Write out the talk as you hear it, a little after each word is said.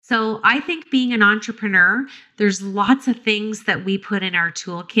So I think being an entrepreneur, there's lots of things that we put in our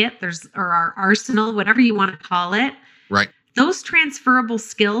toolkit, or our arsenal, whatever you want to call it. Right. Those transferable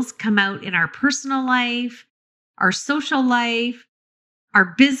skills come out in our personal life, our social life,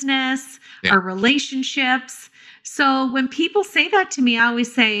 our business, Yeah. our relationships. So when people say that to me, I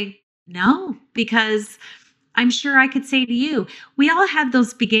always say, no, because I'm sure I could say to you, we all had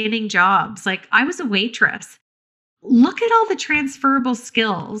those beginning jobs. Like I was a waitress. Look at all the transferable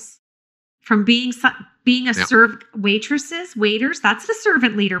skills from being a waiters. That's a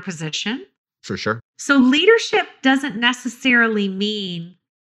servant leader position. For sure. So leadership doesn't necessarily mean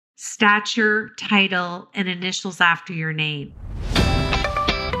stature, title, and initials after your name.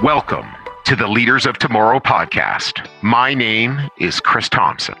 Welcome to the Leaders of Tomorrow podcast. My name is Chris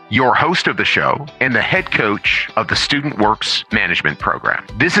Thompson, your host of the show and the head coach of the Student Works Management Program.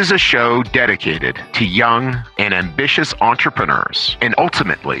 This is a show dedicated to young and ambitious entrepreneurs and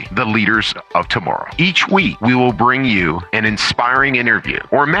ultimately the leaders of tomorrow. Each week, we will bring you an inspiring interview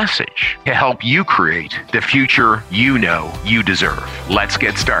or message to help you create the future you know you deserve. Let's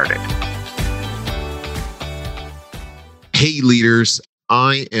get started. Hey, leaders.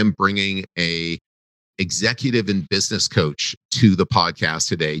 I am bringing a executive and business coach to the podcast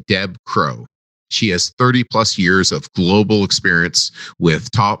today, Deb Crow. She has 30 plus years of global experience with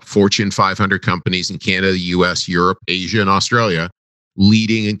top Fortune 500 companies in Canada, US, Europe, Asia, and Australia,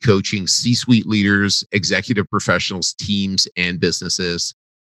 leading and coaching C-suite leaders, executive professionals, teams, and businesses.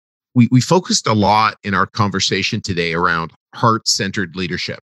 We focused a lot in our conversation today around heart-centered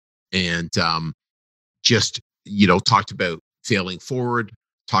leadership and talked about failing forward,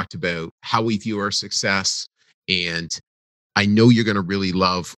 talked about how we view our success. And I know you're going to really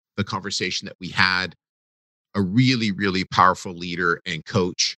love the conversation that we had. A really, really powerful leader and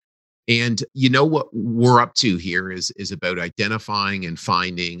coach. And you know what we're up to here is about identifying and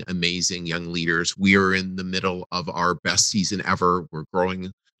finding amazing young leaders. We are in the middle of our best season ever. We're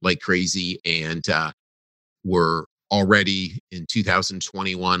growing like crazy, and we're already in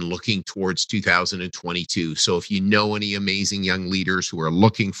 2021 looking towards 2022. So if you know any amazing young leaders who are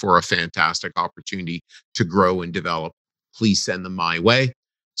looking for a fantastic opportunity to grow and develop, please send them my way,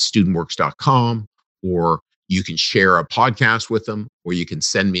 studentworks.com, or you can share a podcast with them, or you can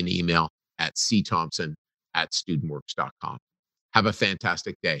send me an email at cthompson@studentworks.com. Have a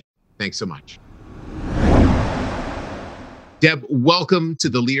fantastic day. Thanks so much. Deb, welcome to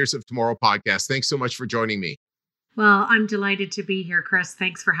the Leaders of Tomorrow podcast. Thanks so much for joining me. Well, I'm delighted to be here, Chris.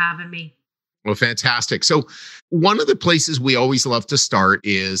 Thanks for having me. Well, fantastic. So one of the places we always love to start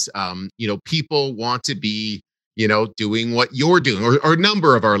is, people want to be, doing what you're doing, or a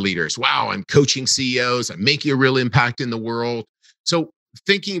number of our leaders. Wow, I'm coaching CEOs. I'm making a real impact in the world. So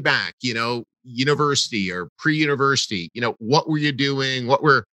thinking back, university or pre-university, what were you doing? What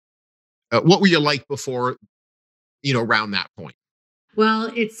were you like before, around that point?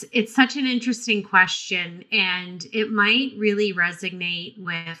 Well, it's such an interesting question, and it might really resonate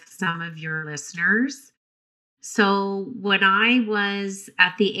with some of your listeners. So when I was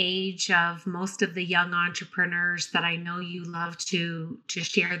at the age of most of the young entrepreneurs that I know you love to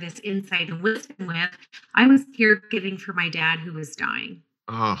share this insight and wisdom with, I was caregiving for my dad who was dying.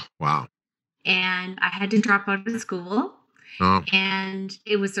 Oh, wow. And I had to drop out of school. Oh. And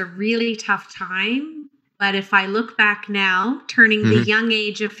it was a really tough time. But if I look back now, turning the young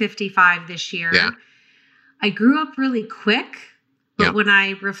age of 55 this year, I grew up really quick. But when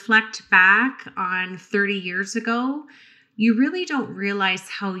I reflect back on 30 years ago, you really don't realize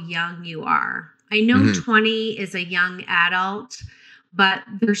how young you are. I know 20 is a young adult, but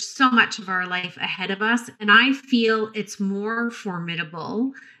there's so much of our life ahead of us. And I feel it's more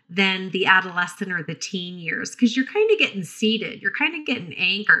formidable than the adolescent or the teen years, because you're kind of getting seeded. You're kind of getting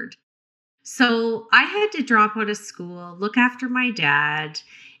anchored. So I had to drop out of school, look after my dad,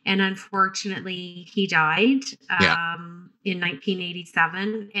 and unfortunately he died in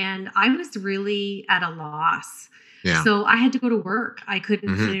 1987, and I was really at a loss. So I had to go to work. I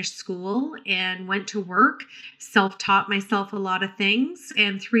couldn't finish school and went to work, self-taught myself a lot of things,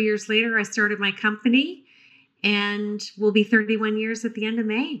 and 3 years later I started my company, and will be 31 years at the end of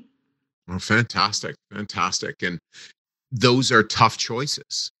May. Well, fantastic. And those are tough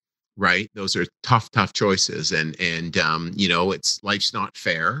choices. Right. Those are tough choices. And it's life's not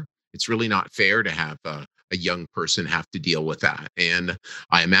fair. It's really not fair to have a young person have to deal with that. And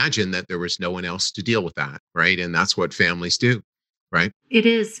I imagine that there was no one else to deal with that. Right. And that's what families do. Right. It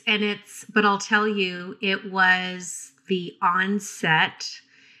is. But I'll tell you, it was the onset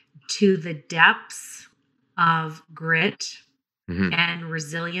to the depths of grit and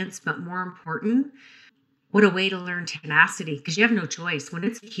resilience, but more important, what a way to learn tenacity, because you have no choice when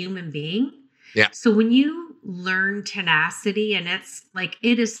it's a human being. Yeah. So when you learn tenacity, and it's like,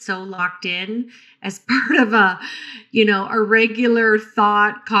 it is so locked in as part of a regular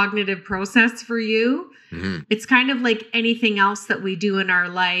thought cognitive process for you. It's kind of like anything else that we do in our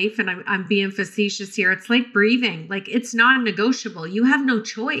life. And I'm being facetious here. It's like breathing. Like, it's non-negotiable. You have no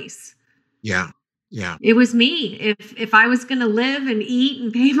choice. Yeah. Yeah. It was me. If I was going to live and eat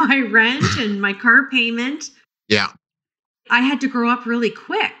and pay my rent and my car payment, Yeah. I had to grow up really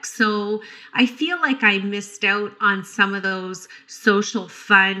quick. So I feel like I missed out on some of those social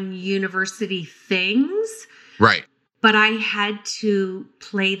fun university things. Right. But I had to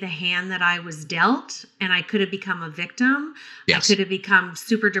play the hand that I was dealt, and I could have become a victim. Yes. I could have become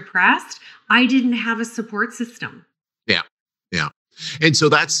super depressed. I didn't have a support system. Yeah. Yeah. And so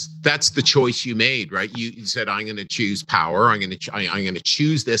that's the choice you made, right? You said, I'm going to choose power. I'm going to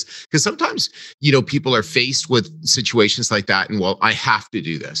choose this, because sometimes, people are faced with situations like that. And, well, I have to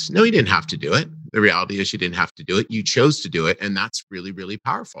do this. No, you didn't have to do it. The reality is you didn't have to do it. You chose to do it. And that's really, really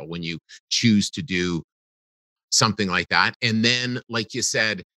powerful when you choose to do something like that. And then, like you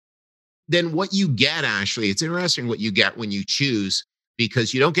said, then what you get, Ashley, it's interesting what you get when you choose,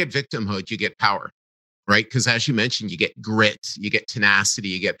 because you don't get victimhood, you get power, right? Because as you mentioned, you get grit, you get tenacity,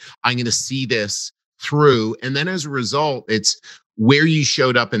 you get, I'm going to see this through. And then as a result, it's where you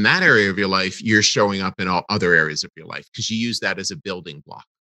showed up in that area of your life, you're showing up in all other areas of your life, because you use that as a building block.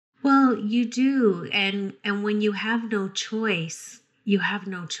 Well, you do. And when you have no choice, you have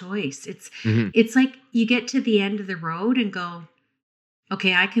no choice. It's like you get to the end of the road and go,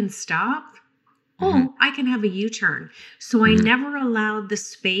 okay, I can stop. Oh, I can have a U-turn. So I never allowed the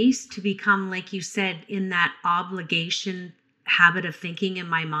space to become, like you said, in that obligation habit of thinking in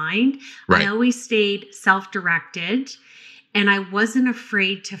my mind. Right. I always stayed self-directed, and I wasn't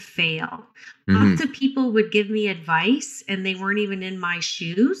afraid to fail. Lots of people would give me advice and they weren't even in my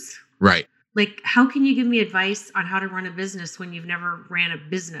shoes. Right. Like, how can you give me advice on how to run a business when you've never ran a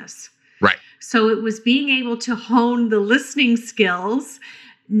business? Right. So it was being able to hone the listening skills,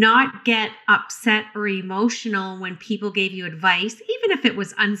 not get upset or emotional when people gave you advice, even if it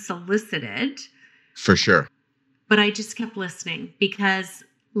was unsolicited. For sure. But I just kept listening, because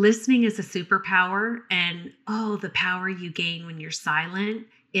listening is a superpower. And the power you gain when you're silent,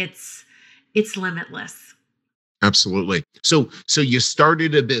 it's limitless. Absolutely. So you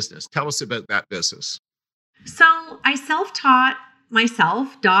started a business. Tell us about that business. So I self-taught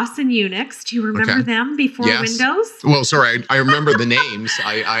myself, DOS and Unix. Do you remember them before Windows? Well, sorry, I remember the names.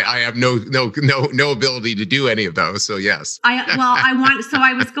 I have no ability to do any of those. So yes.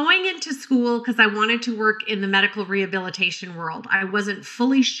 I was going into school because I wanted to work in the medical rehabilitation world. I wasn't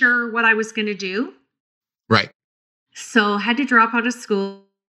fully sure what I was going to do. Right. So I had to drop out of school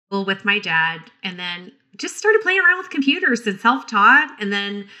with my dad, and then just started playing around with computers and self-taught. And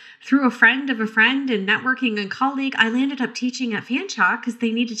then through a friend of a friend and networking and colleague, I landed up teaching at Fanshawe because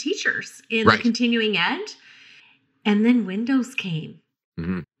they needed teachers in the continuing ed. And then Windows came.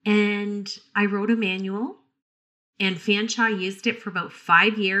 And I wrote a manual, and Fanshawe used it for about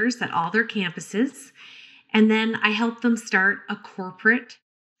 5 years at all their campuses. And then I helped them start a corporate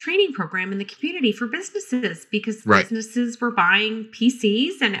training program in the community for businesses, because businesses were buying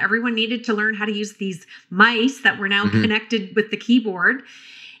PCs and everyone needed to learn how to use these mice that were now connected with the keyboard.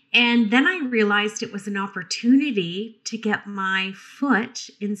 And then I realized it was an opportunity to get my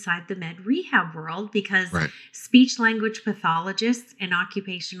foot inside the med rehab world, because speech language pathologists and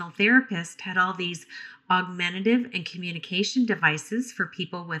occupational therapists had all these augmentative and communication devices for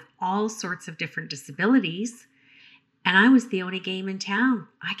people with all sorts of different disabilities. And I was the only game in town.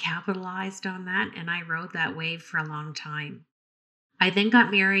 I capitalized on that, and I rode that wave for a long time. I then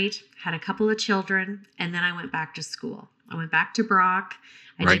got married, had a couple of children, and then I went back to school. I went back to Brock.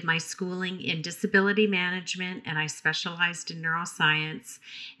 I did my schooling in disability management, and I specialized in neuroscience.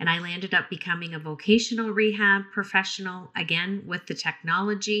 And I landed up becoming a vocational rehab professional, again, with the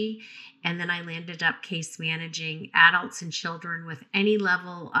technology. And then I landed up case managing adults and children with any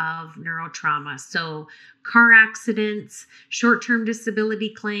level of neurotrauma. So car accidents, short-term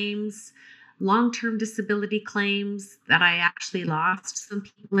disability claims, long-term disability claims that I actually lost some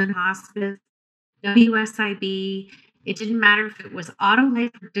people in hospice, WSIB. It didn't matter if it was auto life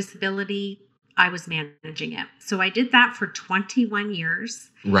or disability, I was managing it. So I did that for 21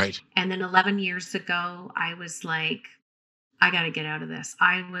 years. Right. And then 11 years ago, I was like, I got to get out of this.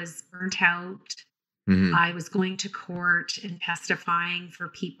 I was burnt out. I was going to court and testifying for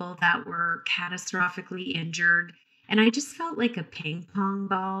people that were catastrophically injured. And I just felt like a ping pong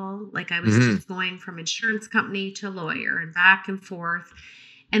ball. Like I was just going from insurance company to lawyer and back and forth.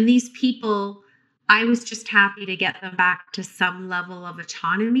 And these people, I was just happy to get them back to some level of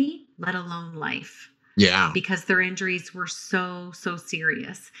autonomy, let alone life. Yeah. Because their injuries were so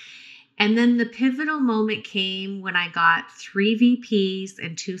serious. And then the pivotal moment came when I got 3 VPs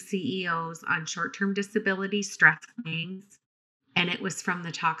and 2 CEOs on short-term disability stress claims. And it was from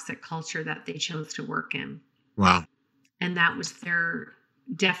the toxic culture that they chose to work in. Wow. And that was their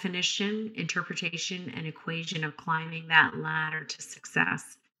definition, interpretation, and equation of climbing that ladder to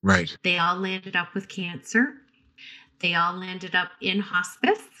success. Right. They all landed up with cancer. They all landed up in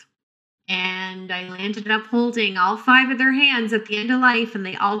hospice. And I landed up holding all 5 of their hands at the end of life. And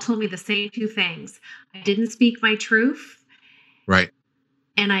they all told me the same 2 things. I didn't speak my truth. Right.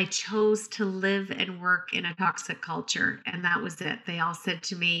 And I chose to live and work in a toxic culture. And that was it. They all said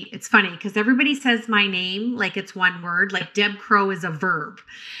to me, it's funny because everybody says my name like it's one word, like Deb Crow is a verb.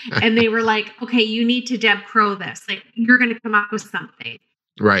 And they were like, okay, you need to Deb Crow this. Like, you're going to come up with something.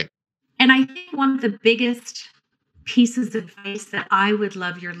 Right. And I think one of the biggest pieces of advice that I would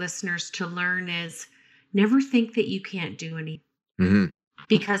love your listeners to learn is never think that you can't do anything. Mm-hmm.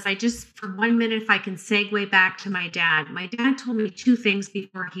 Because for 1 minute, if I can segue back to my dad told me 2 things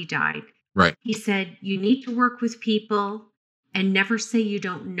before he died. Right. He said, you need to work with people and never say you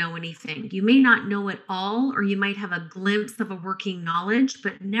don't know anything. You may not know it all, or you might have a glimpse of a working knowledge,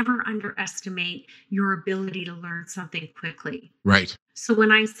 but never underestimate your ability to learn something quickly. Right. So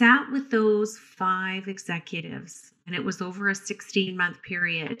when I sat with those 5 executives, and it was over a 16-month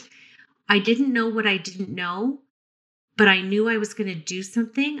period, I didn't know what I didn't know, but I knew I was going to do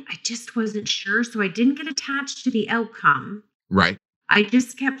something. I just wasn't sure. So I didn't get attached to the outcome. Right. I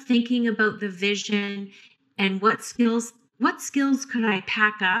just kept thinking about the vision and what skills could I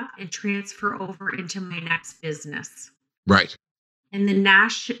pack up and transfer over into my next business. Right. And the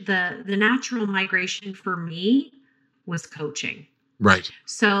natural migration for me was coaching. Right.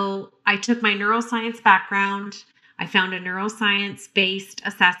 So I took my neuroscience background. I found a neuroscience-based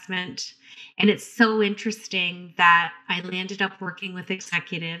assessment. And it's so interesting that I landed up working with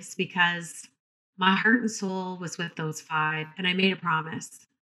executives because my heart and soul was with those 5, and I made a promise.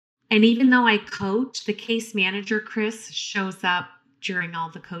 And even though I coach, the case manager, Chris, shows up during all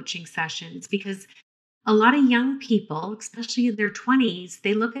the coaching sessions because a lot of young people, especially in their 20s,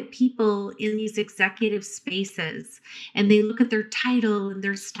 they look at people in these executive spaces and they look at their title and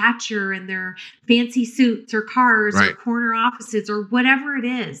their stature and their fancy suits or cars or corner offices or whatever it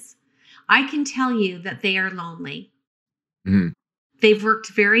is. I can tell you that they are lonely. Mm-hmm. They've worked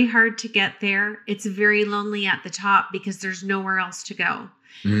very hard to get there. It's very lonely at the top because there's nowhere else to go.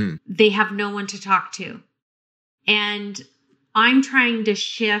 Mm-hmm. They have no one to talk to. And I'm trying to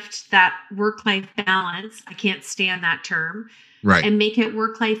shift that work-life balance. I can't stand that term. Right. And make it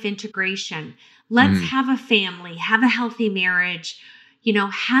work-life integration. Let's have a family, have a healthy marriage,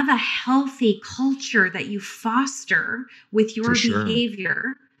 have a healthy culture that you foster with your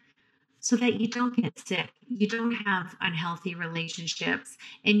behavior. So that you don't get sick, you don't have unhealthy relationships,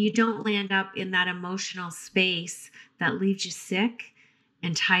 and you don't land up in that emotional space that leaves you sick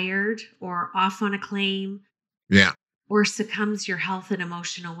and tired or off on a claim. Yeah. Or succumbs your health and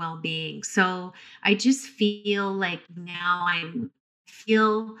emotional well-being. So I just feel like now I've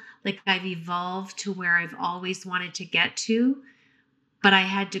evolved to where I've always wanted to get to. But I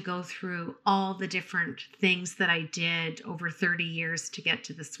had to go through all the different things that I did over 30 years to get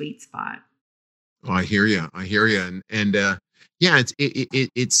to the sweet spot. Oh, I hear you. And yeah,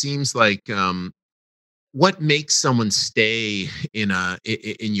 it seems like what makes someone stay in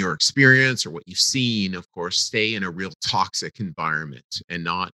your experience or what you've seen, of course, stay in a real toxic environment and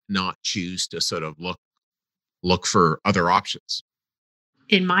not choose to sort of look for other options.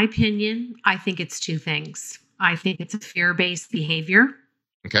 In my opinion, I think it's 2 things. I think it's a fear-based behavior.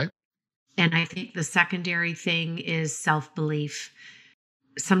 Okay. And I think the secondary thing is self-belief.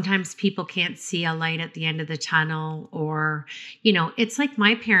 Sometimes people can't see a light at the end of the tunnel, or, it's like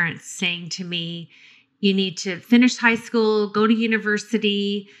my parents saying to me, you need to finish high school, go to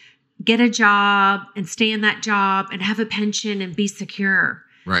university, get a job and stay in that job and have a pension and be secure.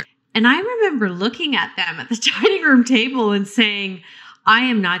 Right. And I remember looking at them at the dining room table and saying, I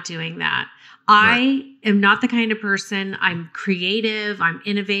am not doing that. I am not the kind of person. I'm creative. I'm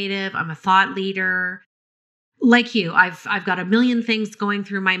innovative. I'm a thought leader. Like you, I've got a million things going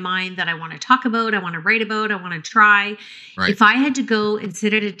through my mind that I want to talk about. I want to write about. I want to try. Right. If I had to go and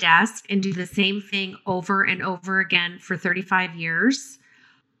sit at a desk and do the same thing over and over again for 35 years,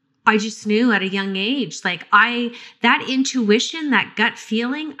 I just knew at a young age, that intuition, that gut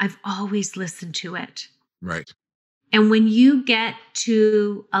feeling, I've always listened to it. Right. And when you get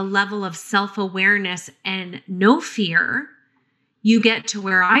to a level of self-awareness and no fear, you get to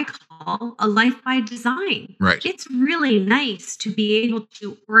where I call a life by design. Right. It's really nice to be able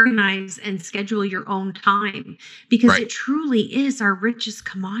to organize and schedule your own time because Right. it truly is our richest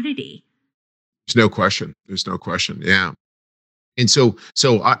commodity. There's no question. There's no question. Yeah. And so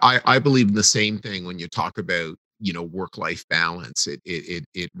I believe in the same thing when you talk about, work-life balance.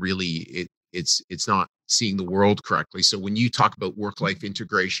 It really it's not seeing the world correctly. So when you talk about work-life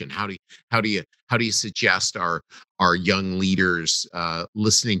integration, how do you suggest our young leaders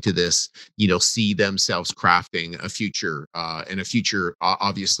listening to this, see themselves crafting a future and a future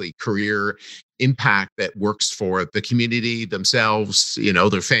obviously career impact that works for the community, themselves,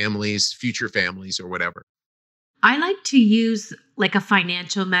 their families, future families, or whatever. I like to use like a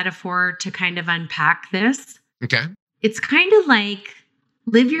financial metaphor to kind of unpack this. Okay. It's kind of like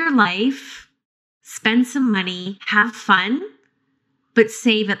live your life, spend some money, have fun, but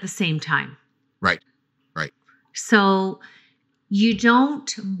save at the same time. Right. Right. So you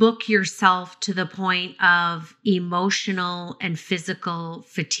don't book yourself to the point of emotional and physical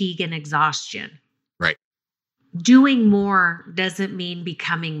fatigue and exhaustion. Right. Doing more doesn't mean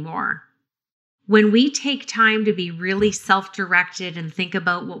becoming more. When we take time to be really self-directed and think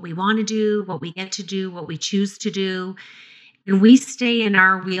about what we want to do, what we get to do, what we choose to do, and we stay in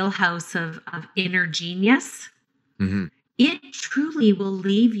our wheelhouse of inner genius, Hmm. it truly will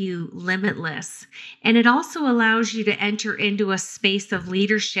leave you limitless. And it also allows you to enter into a space of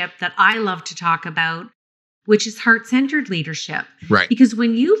leadership that I love to talk about, which is heart-centered leadership. Right. Because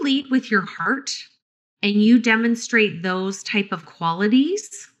when you lead with your heart and you demonstrate those type of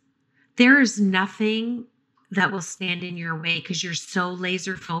qualities, there is nothing that will stand in your way because you're so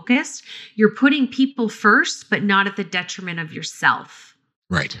laser focused. You're putting people first, but not at the detriment of yourself.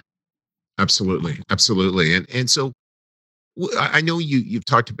 Right. Absolutely. Absolutely. And so I know you've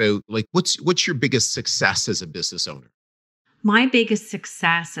talked about, like, what's your biggest success as a business owner? My biggest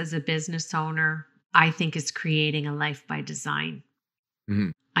success as a business owner, I think, is creating a life by design. Hmm.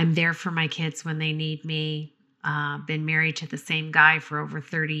 I'm there for my kids when they need me. Been married to the same guy for over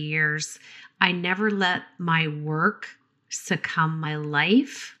 30 years. I never let my work succumb my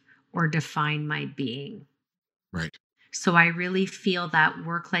life or define my being. Right. So I really feel that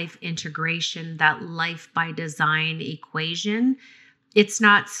work-life integration, that life by design equation, it's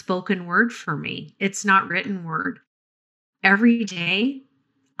not spoken word for me. It's not written word. Every day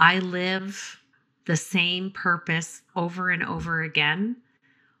I live the same purpose over and over again,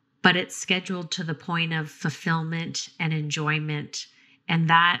 but it's scheduled to the point of fulfillment and enjoyment. And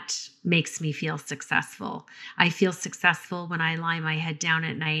that makes me feel successful. I feel successful when I lie my head down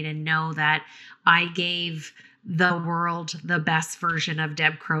at night and know that I gave the world the best version of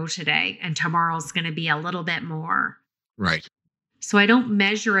Deb Crow today, and tomorrow's going to be a little bit more. Right. So I don't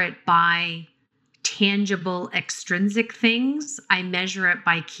measure it by tangible extrinsic things. I measure it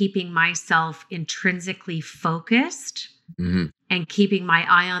by keeping myself intrinsically focused. Hmm. And keeping my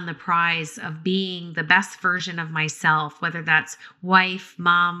eye on the prize of being the best version of myself, whether that's wife,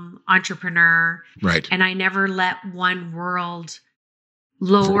 mom, entrepreneur. Right. And I never let one world For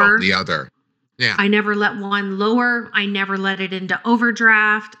lower. the other. Yeah. I never let one lower. I never let it into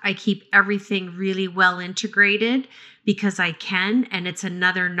overdraft. I keep everything really well integrated because I can, and it's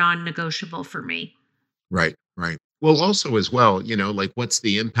another non-negotiable for me. Right. Right. Well, also as well, like, what's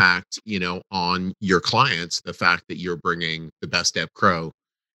the impact, on your clients, the fact that you're bringing the best Deb Crow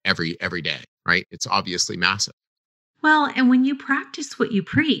every day, right? It's obviously massive. Well, and when you practice what you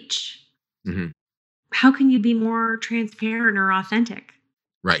preach, Hmm. how can you be more transparent or authentic?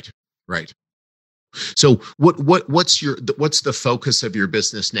 Right. Right. So what's the focus of your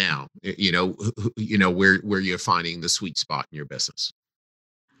business now? Where you're finding the sweet spot in your business?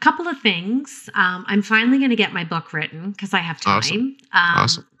 Couple of things. I'm finally going to get my book written because I have time.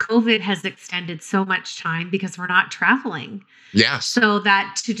 Awesome. COVID has extended so much time because we're not traveling. Yes. So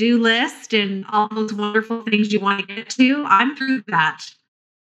that to-do list and all those wonderful things you want to get to, I'm through that.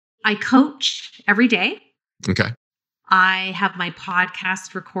 I coach every day. Okay. I have my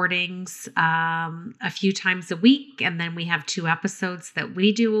podcast recordings a few times a week, and then we have 2 episodes that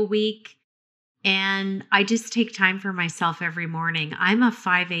we do a week. And I just take time for myself every morning. I'm a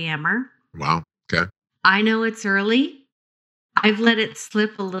 5 a.m.er. Wow. Okay. I know it's early. I've let it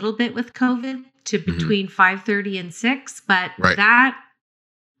slip a little bit with COVID to between 5:30 and 6, but Right. that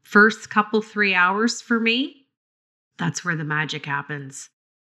first couple 3 hours for me, that's where the magic happens.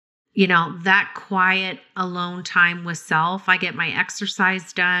 That quiet alone time with self. I get my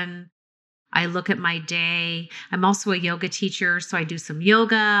exercise done. I look at my day. I'm also a yoga teacher, so I do some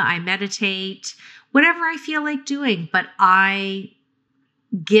yoga, I meditate, whatever I feel like doing. But I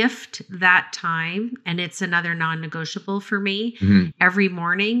gift that time, and it's another non-negotiable for me every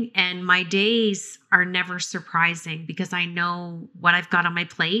morning. And my days are never surprising because I know what I've got on my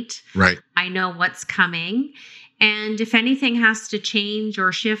plate. Right. I know what's coming. And if anything has to change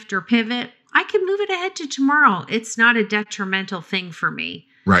or shift or pivot, I can move it ahead to tomorrow. It's not a detrimental thing for me.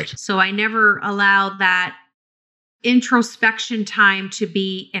 Right. So I never allow that introspection time to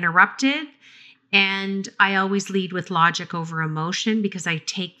be interrupted. And I always lead with logic over emotion because I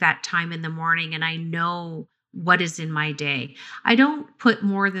take that time in the morning and I know what is in my day. I don't put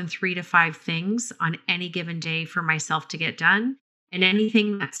more than 3 to 5 things on any given day for myself to get done. And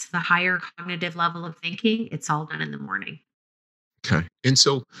anything that's the higher cognitive level of thinking, it's all done in the morning. Okay. And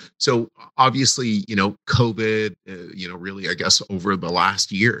so obviously, COVID, really, I guess over the last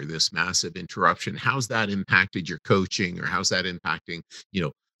year, this massive interruption, how's that impacted your coaching, or how's that impacting,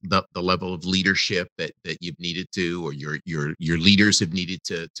 the level of leadership that you've needed to, or your leaders have needed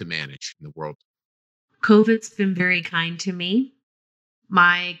to manage in the world? COVID's been very kind to me.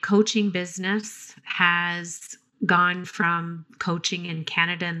 My coaching business has gone from coaching in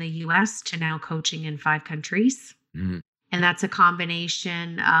Canada and the US to now coaching in 5 countries. Mm-hmm. And that's a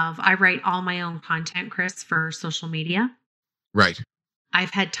combination of, I write all my own content, Chris, for social media. Right. I've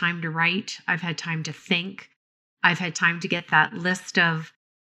had time to write. I've had time to think. I've had time to get that list of,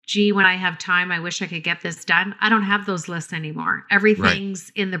 gee, when I have time, I wish I could get this done. I don't have those lists anymore.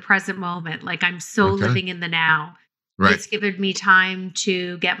 Everything's in the present moment. Like, I'm so living in the now. Right. It's given me time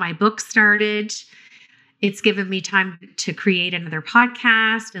to get my book started. It's given me time to create another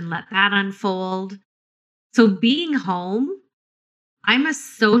podcast and let that unfold. So being home, I'm a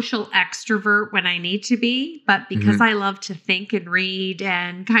social extrovert when I need to be, but because I love to think and read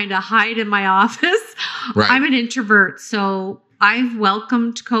and kind of hide in my office, I'm an introvert. So I've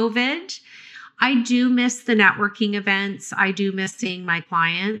welcomed COVID. I do miss the networking events. I do miss seeing my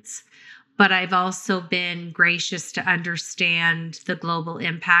clients, but I've also been gracious to understand the global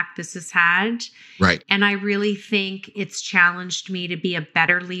impact this has had. Right. And I really think it's challenged me to be a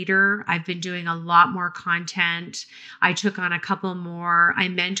better leader. I've been doing a lot more content. I took on a couple more. I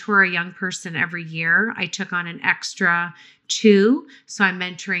mentor a young person every year. I took on an extra 2. So I'm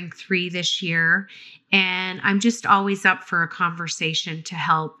mentoring 3 this year. And I'm just always up for a conversation to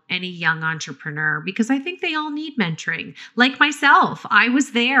help any young entrepreneur because I think they all need mentoring. Like myself, I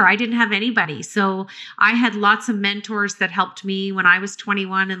was there. I didn't have anybody. So I had lots of mentors that helped me when I was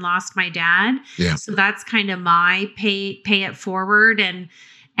 21 and lost my dad. Yeah. So that's kind of my pay it forward and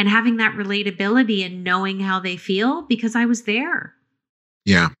having that relatability and knowing how they feel because I was there.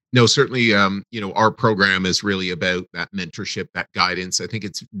 Yeah. No, certainly, our program is really about that mentorship, that guidance. I think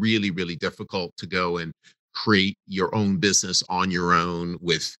it's really, really difficult to go and create your own business on your own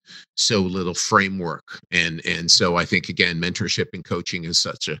with so little framework. And so I think, again, mentorship and coaching is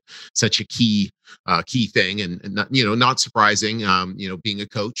such a key thing, and not surprising. Being a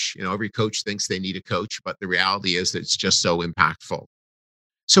coach, every coach thinks they need a coach, but the reality is that it's just so impactful.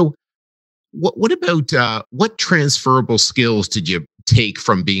 So what about what transferable skills did you take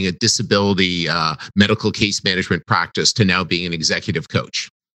from being a disability medical case management practice to now being an executive coach?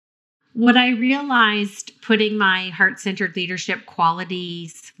 What I realized putting my heart-centered leadership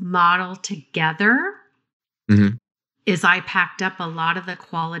qualities model together is I packed up a lot of the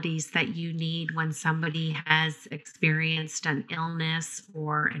qualities that you need when somebody has experienced an illness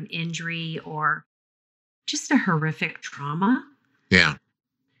or an injury or just a horrific trauma. Yeah.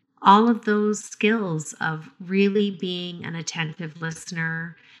 All of those skills of really being an attentive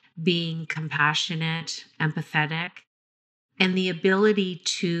listener, being compassionate, empathetic, and the ability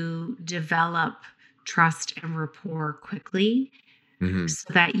to develop trust and rapport quickly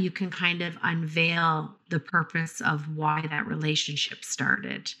so that you can kind of unveil the purpose of why that relationship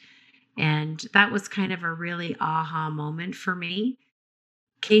started. And that was kind of a really aha moment for me.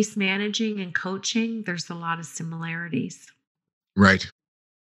 Case managing and coaching, there's a lot of similarities. Right.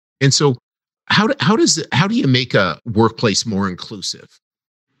 And so how do you make a workplace more inclusive?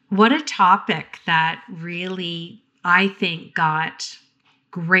 What a topic that really, I think, got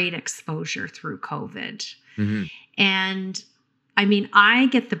great exposure through COVID. And I mean, I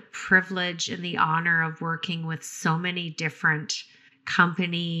get the privilege and the honor of working with so many different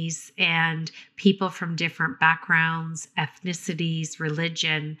companies and people from different backgrounds, ethnicities,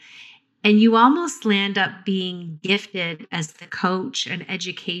 religion. And you almost land up being gifted as the coach and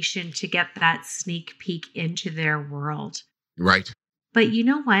education to get that sneak peek into their world. Right. But you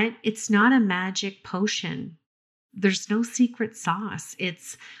know what? It's not a magic potion. There's no secret sauce.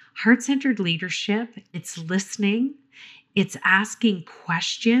 It's heart-centered leadership. It's listening. It's asking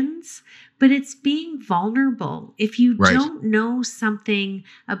questions, but it's being vulnerable. If you don't know something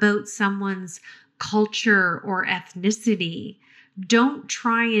about someone's culture or ethnicity, don't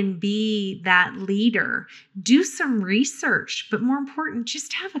try and be that leader. Do some research, but more important,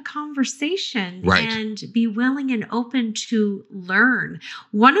 just have a conversation and be willing and open to learn.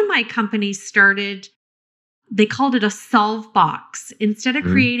 One of my companies started, they called it a solve box. Instead of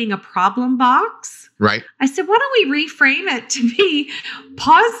creating a problem box, I said, why don't we reframe it to be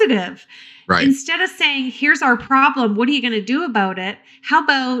positive? Instead of saying, here's our problem, what are you going to do about it? How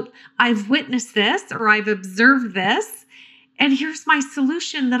about I've witnessed this or I've observed this, and here's my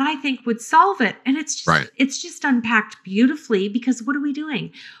solution that I think would solve it. And it's just unpacked beautifully, because what are we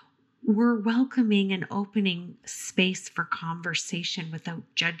doing? We're welcoming and opening space for conversation without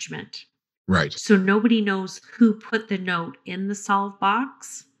judgment. So nobody knows who put the note in the solve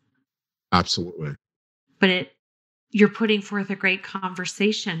box. Absolutely. But you're putting forth a great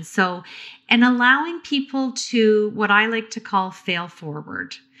conversation. So, and allowing people to, what I like to call, fail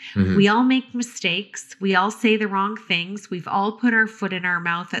forward. We all make mistakes. We all say the wrong things. We've all put our foot in our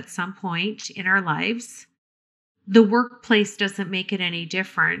mouth at some point in our lives. The workplace doesn't make it any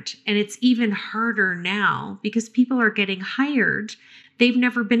different. And it's even harder now because people are getting hired. They've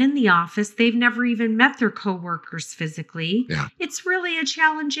never been in the office. They've never even met their coworkers physically. It's really a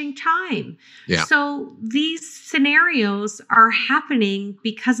challenging time. So these scenarios are happening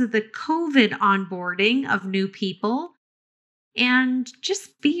because of the COVID onboarding of new people. And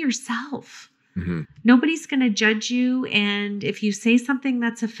just be yourself. Nobody's going to judge you. And if you say something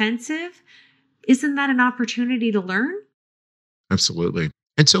that's offensive, isn't that an opportunity to learn? Absolutely.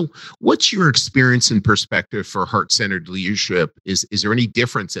 And so what's your experience and perspective for heart-centered leadership? Is there any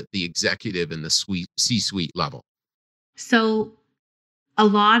difference at the executive and the C-suite level? So a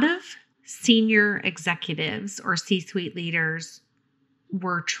lot of senior executives or C-suite leaders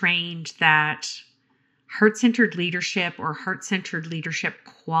were trained that heart-centered leadership or heart-centered leadership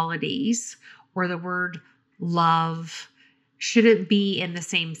qualities, or the word love, shouldn't be in the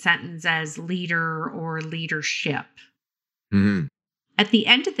same sentence as leader or leadership. At the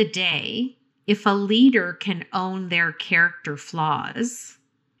end of the day, if a leader can own their character flaws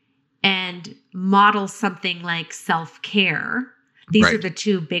and model something like self-care, these are the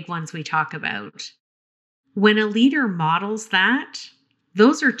two big ones we talk about. When a leader models that,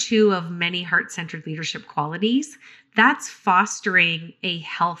 those are two of many heart-centered leadership qualities. That's fostering a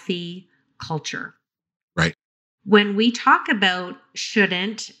healthy culture. When we talk about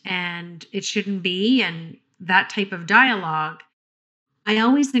shouldn't and it shouldn't be and that type of dialogue, I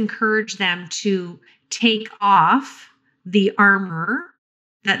always encourage them to take off the armor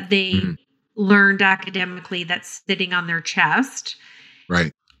that they learned academically that's sitting on their chest,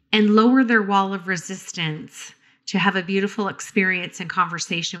 and lower their wall of resistance to have a beautiful experience and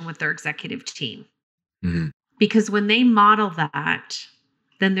conversation with their executive team. Because when they model that,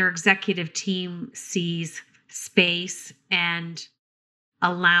 then their executive team sees space and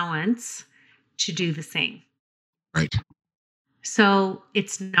allowance to do the same. So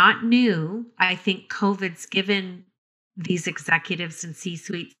it's not new. I think COVID's given these executives and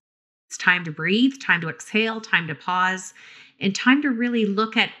C-suites time to breathe, time to exhale, time to pause, and time to really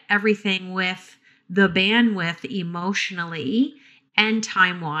look at everything with the bandwidth emotionally and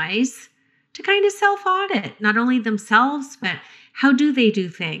time-wise to kind of self-audit, not only themselves, but how do they do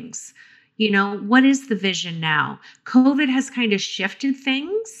things? You know, what is the vision now? COVID has kind of shifted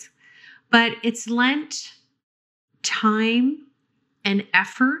things, but it's lent time and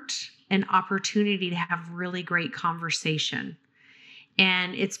effort and opportunity to have really great conversation.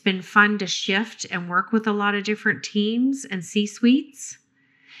 And it's been fun to shift and work with a lot of different teams and C-suites,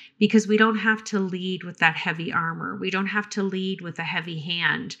 because we don't have to lead with that heavy armor. We don't have to lead with a heavy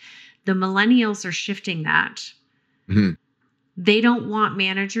hand. The millennials are shifting that. They don't want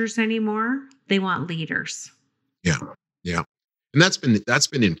managers anymore. They want leaders. Yeah. And that's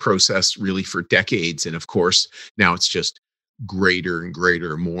been in process really for decades. And of course, now it's just greater and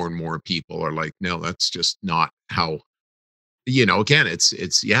greater. More and more people are like, no, that's just not how, again,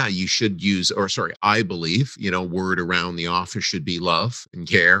 it's you should use, I believe, word around the office should be love and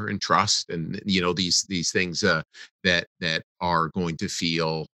care and trust. And, these things that are going to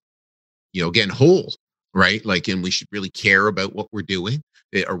feel, again, whole. Like, and we should really care about what we're doing.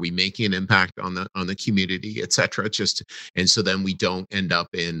 Are we making an impact on the community, et cetera? And so then we don't end up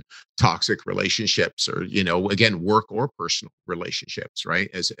in toxic relationships or, again, work or personal relationships, right?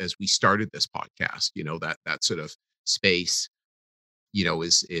 As we started this podcast, that sort of space,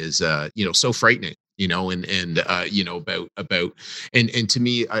 is so frightening, about, and to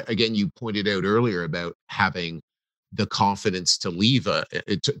me, again, you pointed out earlier about having the confidence to leave,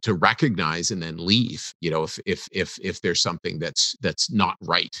 to recognize and then leave, if there's something that's not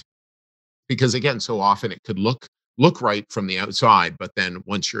right. Because again, so often it could look right from the outside, but then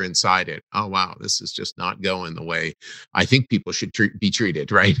once you're inside it, oh wow, this is just not going the way I think people should be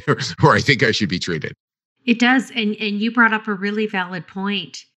treated, right? Or I think I should be treated. It does. And you brought up a really valid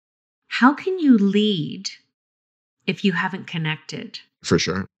point. How can you lead if you haven't connected? For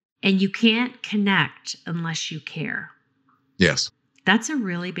sure. And you can't connect unless you care. Yes. That's a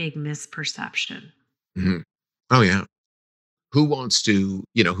really big misperception. Mm-hmm. Oh yeah. Who wants to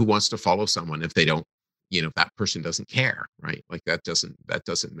follow someone if they don't, that person doesn't care, right? Like that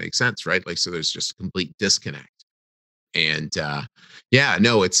doesn't make sense, right? Like, so there's just a complete disconnect. And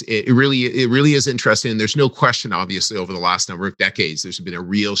it really is interesting. And there's no question, obviously, over the last number of decades, there's been a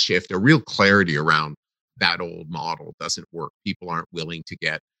real shift, a real clarity around that old model doesn't work. People aren't willing to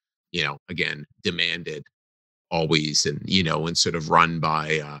get, again, demanded always, and sort of run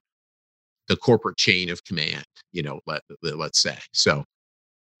by the corporate chain of command, let's say. So,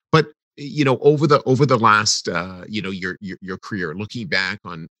 but over the last your career, looking back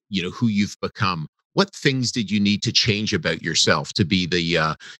on who you've become, what things did you need to change about yourself to be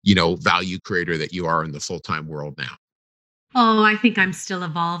the value creator that you are in the full-time world now? Oh, I think I'm still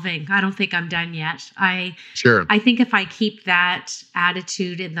evolving. I don't think I'm done yet. Sure. I think if I keep that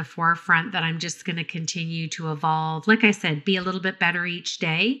attitude in the forefront, that I'm just going to continue to evolve. Like I said, be a little bit better each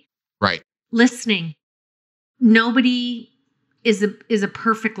day. Right. Listening. Nobody is a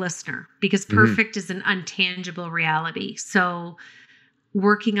perfect listener, because perfect is an untangible reality. So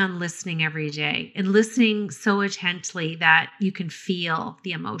working on listening every day, and listening so intently that you can feel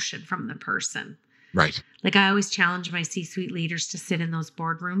the emotion from the person. Right. Like, I always challenge my C-suite leaders to sit in those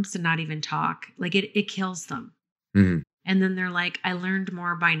boardrooms and not even talk. Like, it kills them. Mm-hmm. And then they're like, I learned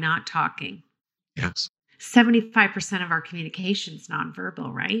more by not talking. Yes. 75% of our communication is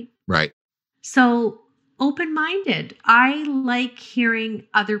nonverbal, right? Right. So open-minded. I like hearing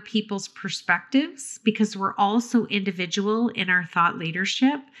other people's perspectives, because we're all so individual in our thought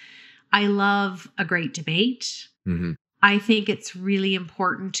leadership. I love a great debate. Mm-hmm. I think it's really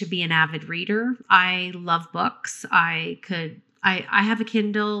important to be an avid reader. I love books. I have a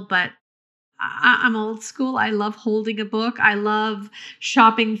Kindle, but I'm old school. I love holding a book. I love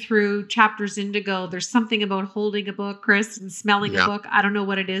shopping through Chapters Indigo. There's something about holding a book, Chris, and smelling a book. I don't know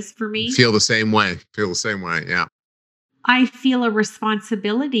what it is for me. Feel the same way. Yeah. I feel a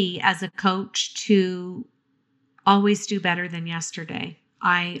responsibility as a coach to always do better than yesterday.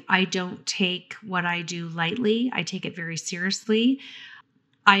 I don't take what I do lightly. I take it very seriously.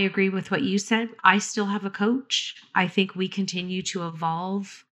 I agree with what you said. I still have a coach. I think we continue to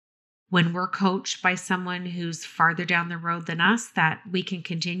evolve when we're coached by someone who's farther down the road than us, that we can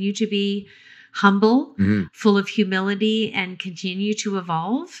continue to be humble, full of humility, and continue to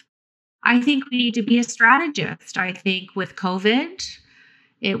evolve. I think we need to be a strategist. I think with COVID,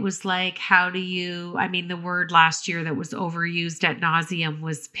 it was like, the word last year that was overused ad nauseum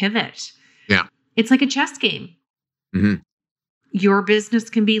was pivot. Yeah. It's like a chess game. Mm-hmm. Your business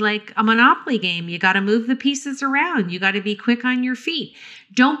can be like a Monopoly game. You got to move the pieces around. You got to be quick on your feet.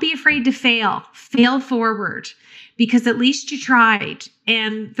 Don't be afraid to fail. Fail forward, because at least you tried.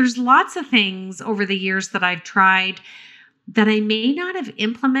 And there's lots of things over the years that I've tried that I may not have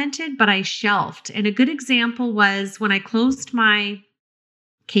implemented, but I shelved. And a good example was when I closed my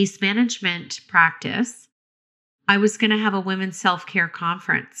case management practice, I was going to have a women's self-care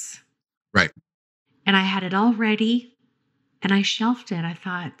conference. Right. And I had it all ready. And I shelved it. I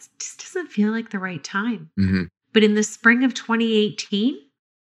thought, this doesn't feel like the right time. Mm-hmm. But in the spring of 2018,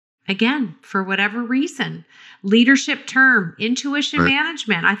 again, for whatever reason, leadership term, intuition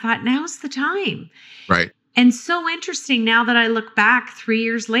management, I thought, now's the time. Right. And so interesting, now that I look back 3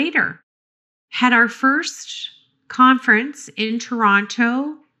 years later, had our first conference in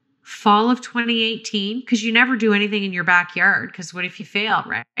Toronto, fall of 2018, because you never do anything in your backyard, because what if you fail,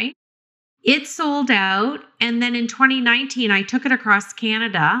 right? It sold out. And then in 2019, I took it across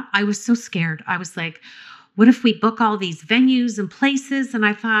Canada. I was so scared. I was like, what if we book all these venues and places? And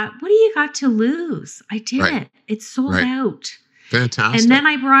I thought, what do you got to lose? I did it. It sold out. Fantastic. And then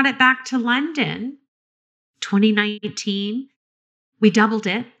I brought it back to London, 2019. We doubled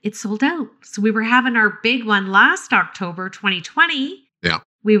it. It sold out. So we were having our big one last October, 2020. Yeah.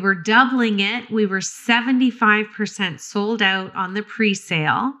 We were doubling it. We were 75% sold out on the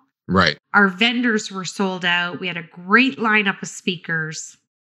pre-sale. Right. Our vendors were sold out. We had a great lineup of speakers.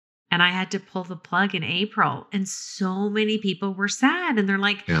 And I had to pull the plug in April. And so many people were sad. And they're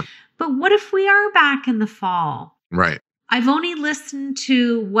like, but what if we are back in the fall? Right. I've only listened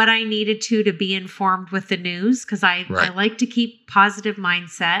to what I needed to be informed with the news because I like to keep positive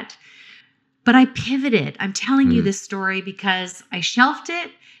mindset. But I pivoted. I'm telling you this story because I shelved it,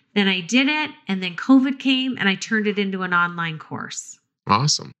 then I did it, and then COVID came and I turned it into an online course.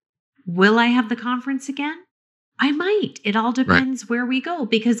 Awesome. Will I have the conference again? I might. It all depends where we go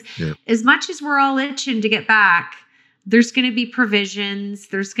because as much as we're all itching to get back, there's going to be provisions.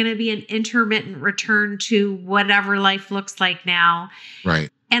 There's going to be an intermittent return to whatever life looks like now. Right.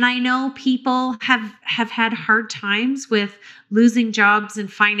 And I know people have had hard times with losing jobs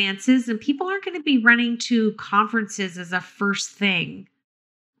and finances, and people aren't going to be running to conferences as a first thing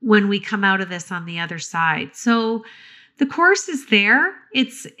when we come out of this on the other side. So the course is there.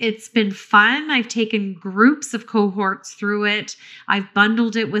 It's been fun. I've taken groups of cohorts through it. I've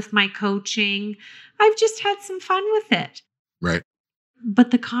bundled it with my coaching. I've just had some fun with it. Right.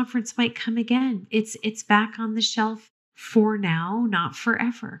 But the conference might come again. It's back on the shelf for now, not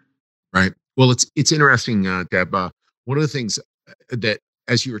forever. Right. Well, it's interesting, Deb. One of the things that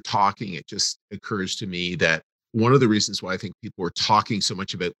as you were talking, it just occurs to me that one of the reasons why I think people are talking so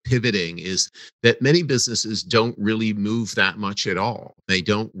much about pivoting is that many businesses don't really move that much at all.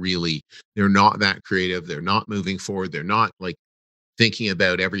 They're not that creative. They're not moving forward. They're not like thinking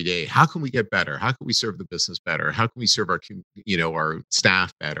about every day, how can we get better? How can we serve the business better? How can we serve our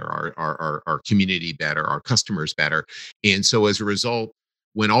staff better, our community better, our customers better? And so as a result,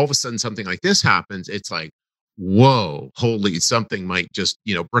 when all of a sudden something like this happens, it's like, whoa, holy, something might just,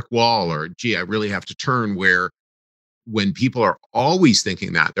 brick wall, or gee, I really have to turn. Where when people are always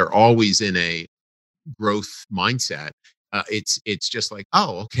thinking that, they're always in a growth mindset. It's just like,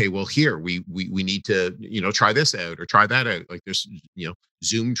 oh, okay, well, here we need to try this out or try that out. Like there's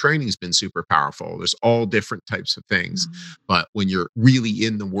Zoom training's been super powerful. There's all different types of things, but when you're really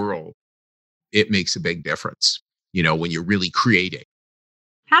in the world, it makes a big difference. When you're really creating.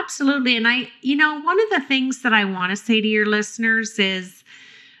 Absolutely, and one of the things that I want to say to your listeners is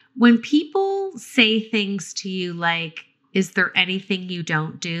when people say things to you like, "Is there anything you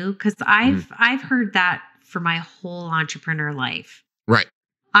don't do?" Because I've heard that for my whole entrepreneur life. Right.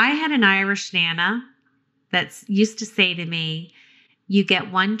 I had an Irish Nana that used to say to me, "You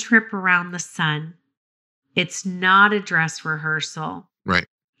get one trip around the sun. It's not a dress rehearsal. Right.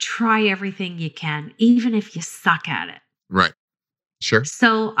 Try everything you can, even if you suck at it." Right. Sure.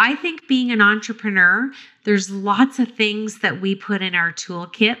 So I think being an entrepreneur, there's lots of things that we put in our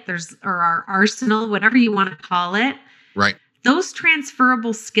toolkit, or our arsenal, whatever you want to call it. Right. Those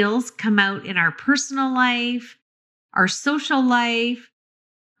transferable skills come out in our personal life, our social life,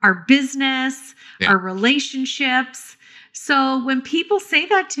 our business, our relationships. So when people say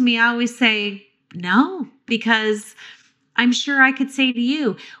that to me, I always say no, because I'm sure I could say to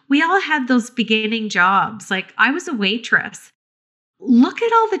you, we all had those beginning jobs. Like I was a waitress. Look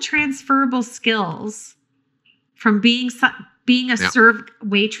at all the transferable skills from being a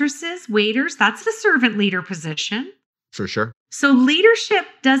waiters. That's the servant leader position. For sure. So leadership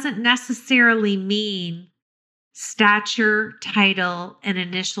doesn't necessarily mean stature, title, and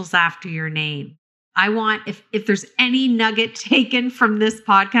initials after your name. I want, if there's any nugget taken from this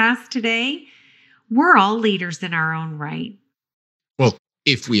podcast today, we're all leaders in our own right. Well,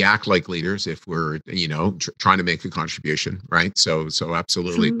 if we act like leaders, if we're, trying to make a contribution, right? So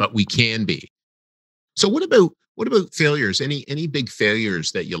absolutely, but we can be. So what about failures? Any big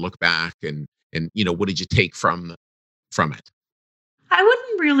failures that you look back and what did you take from it? I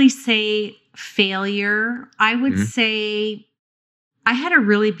wouldn't really say failure. I would say I had a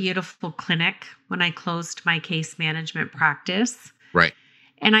really beautiful clinic when I closed my case management practice. Right.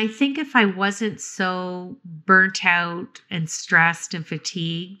 And I think if I wasn't so burnt out and stressed and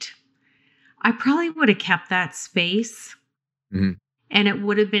fatigued, I probably would have kept that space. And it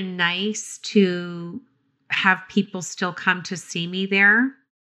would have been nice to have people still come to see me there.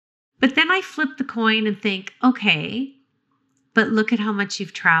 But then I flip the coin and think, okay, but look at how much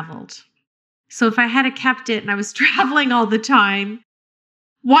you've traveled. So if I had kept it and I was traveling all the time,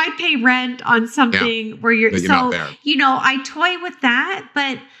 why pay rent on something where you're not there. I toy with that,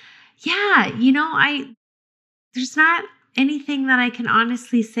 but there's not anything that I can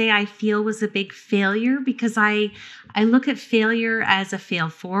honestly say I feel was a big failure, because I look at failure as a fail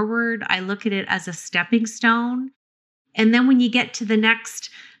forward. I look at it as a stepping stone. And then when you get to the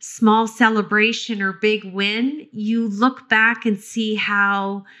next small celebration or big win, you look back and see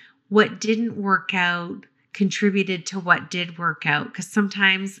how what didn't work out contributed to what did work out. Because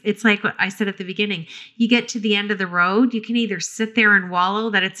sometimes it's like what I said at the beginning, you get to the end of the road, you can either sit there and wallow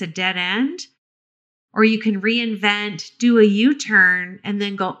that it's a dead end, or you can reinvent, do a U-turn, and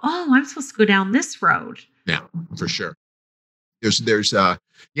then go, oh, I'm supposed to go down this road. Yeah, for sure. There's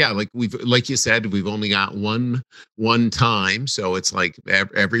like you said, we've only got one time, so it's like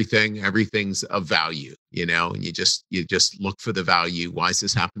everything's of value, and you just look for the value. Why is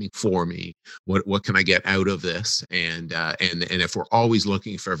this happening for me? What can I get out of this? And if we're always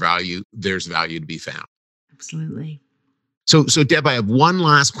looking for value, there's value to be found. Absolutely. So Deb, I have one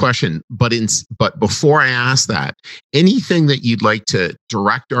last question, but before I ask that, anything that you'd like to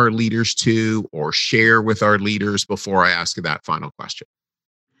direct our leaders to or share with our leaders before I ask that final question?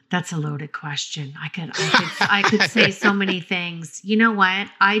 That's a loaded question. I could say so many things. You know what?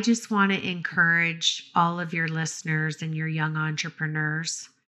 I just want to encourage all of your listeners and your young entrepreneurs.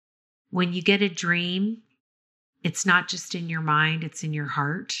 When you get a dream, it's not just in your mind, it's in your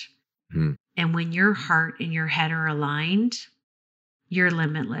heart. Mm-hmm. And when your heart and your head are aligned, you're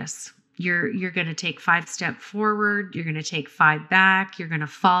limitless. You're going to take 5 steps forward. You're going to take 5 back. You're going to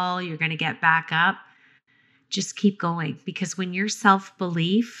fall. You're going to get back up. Just keep going, because when your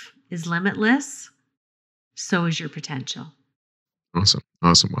self-belief is limitless, so is your potential. Awesome.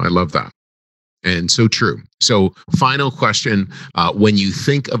 I love that. And so true. So final question, when you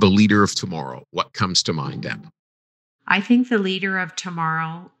think of a leader of tomorrow, what comes to mind, Deb? I think the leader of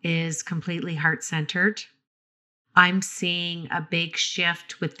tomorrow is completely heart-centered. I'm seeing a big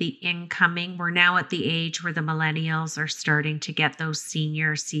shift with the incoming. We're now at the age where the millennials are starting to get those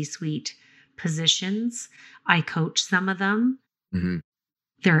senior C-suite positions. I coach some of them. Mm-hmm.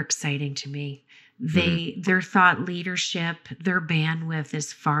 They're exciting to me. Their thought leadership, their bandwidth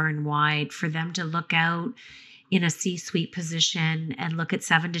is far and wide. For them to look out in a C-suite position and look at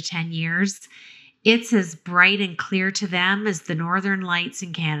 7 to 10 years, it's as bright and clear to them as the Northern Lights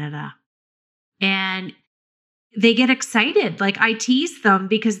in Canada. And they get excited. Like, I tease them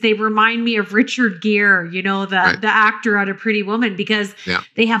because they remind me of Richard Gere, the actor out of Pretty Woman, because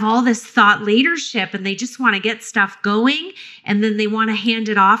they have all this thought leadership and they just want to get stuff going. And then they want to hand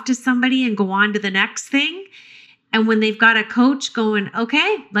it off to somebody and go on to the next thing. And when they've got a coach going,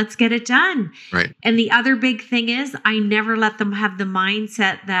 okay, let's get it done. Right. And the other big thing is, I never let them have the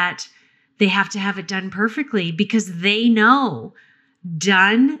mindset that they have to have it done perfectly, because they know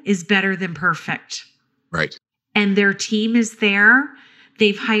done is better than perfect. Right. And their team is there.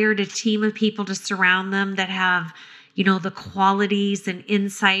 They've hired a team of people to surround them that have, the qualities and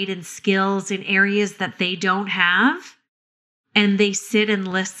insight and skills in areas that they don't have. And they sit and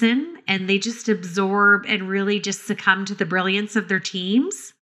listen and they just absorb and really just succumb to the brilliance of their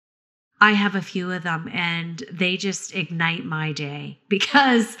teams. I have a few of them and they just ignite my day,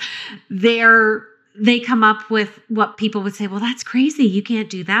 because they come up with what people would say, well, that's crazy. You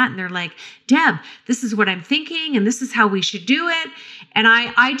can't do that. And they're like, Deb, this is what I'm thinking. And this is how we should do it. And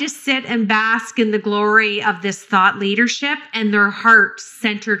I just sit and bask in the glory of this thought leadership, and their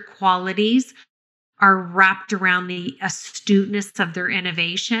heart-centered qualities are wrapped around the astuteness of their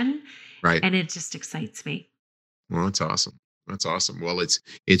innovation. Right. And it just excites me. Well, that's awesome. That's awesome. Well, it's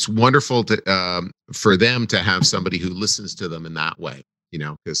wonderful to for them to have somebody who listens to them in that way,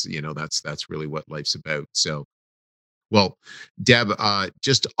 because that's really what life's about. So, well, Deb,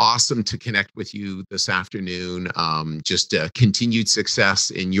 just awesome to connect with you this afternoon. Just continued success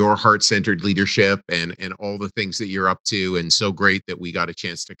in your heart-centered leadership and all the things that you're up to, and so great that we got a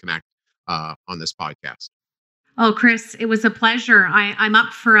chance to connect on this podcast. Oh, Chris, it was a pleasure. I'm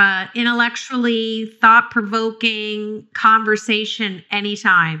up for a intellectually thought-provoking conversation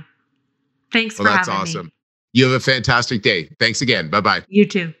anytime. Thanks for having me. That's awesome. You have a fantastic day. Thanks again. Bye-bye. You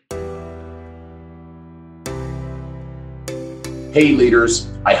too. Hey, leaders.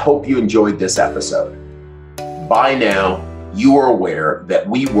 I hope you enjoyed this episode. By now, you are aware that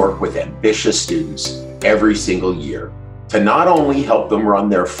we work with ambitious students every single year to not only help them run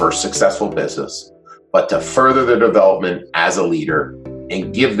their first successful business, but to further their development as a leader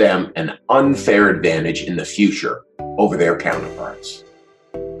and give them an unfair advantage in the future over their counterparts.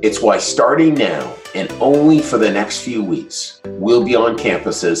 It's why starting now and only for the next few weeks, we'll be on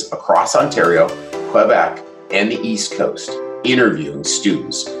campuses across Ontario, Quebec, and the East Coast, interviewing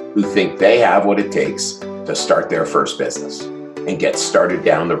students who think they have what it takes to start their first business and get started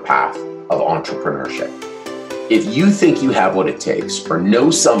down their path of entrepreneurship. If you think you have what it takes or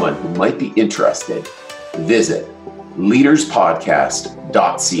know someone who might be interested, visit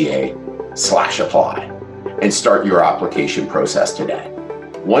leaderspodcast.ca/apply and start your application process today.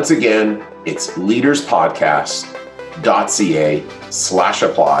 Once again, it's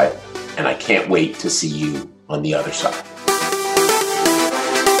leaderspodcast.ca/apply, and I can't wait to see you on the other side.